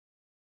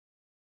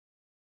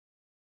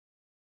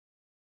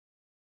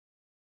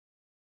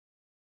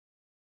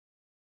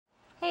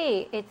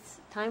Hey, it's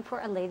time for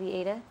a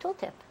Ladyada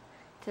tooltip.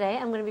 Today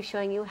I'm going to be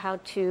showing you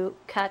how to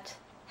cut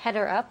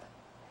header up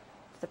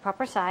to the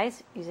proper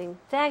size using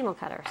diagonal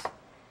cutters.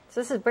 So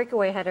this is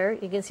Breakaway header.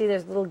 You can see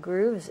there's little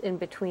grooves in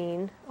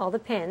between all the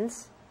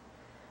pins,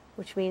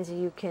 which means that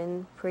you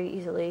can pretty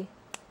easily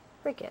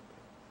break it.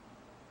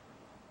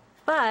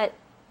 But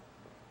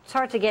it's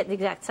hard to get the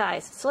exact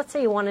size. So let's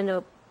say you want to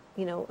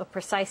know, a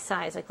precise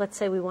size. Like let's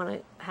say we want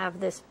to have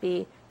this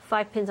be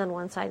 5 pins on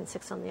one side and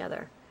 6 on the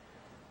other.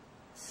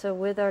 So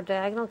with our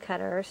diagonal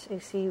cutters,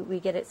 you see we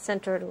get it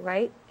centered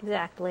right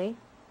exactly,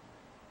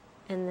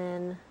 and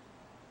then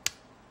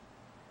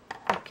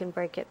you can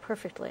break it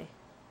perfectly.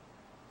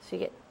 So you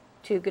get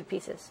 2 good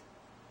pieces.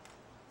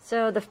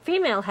 So the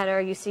female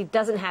header, you see,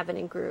 doesn't have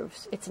any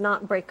grooves. It's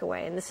not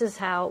Breakaway, and this is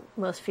how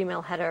most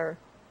female header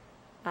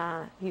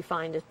you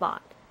find is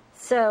bought.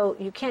 So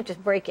you can't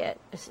just break it.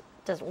 It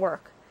doesn't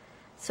work.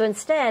 So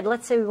instead,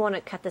 let's say we want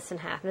to cut this in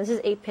half. And this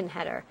is 8-pin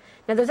header.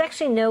 Now there's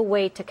actually no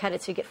way to cut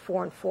it so you get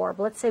 4 and 4,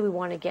 but let's say we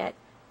want to get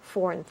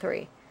 4 and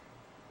 3.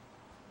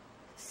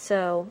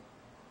 So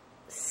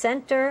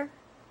center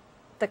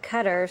the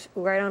cutters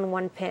right on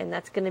one pin.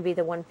 That's going to be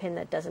the one pin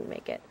that doesn't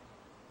make it.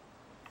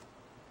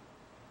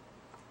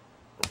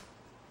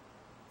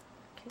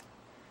 Okay.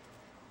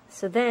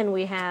 So then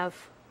we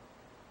have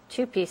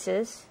 2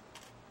 pieces.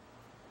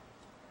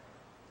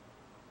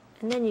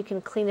 And then you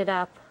can clean it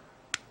up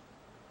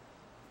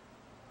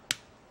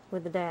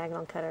with the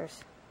diagonal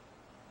cutters.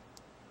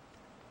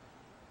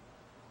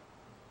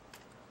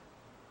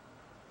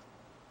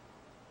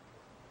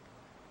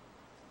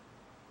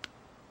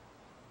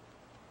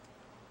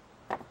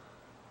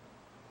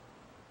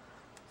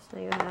 So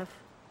you have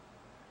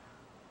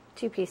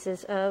 2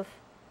 pieces of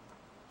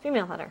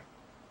female header.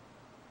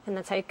 And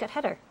that's how you cut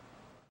header.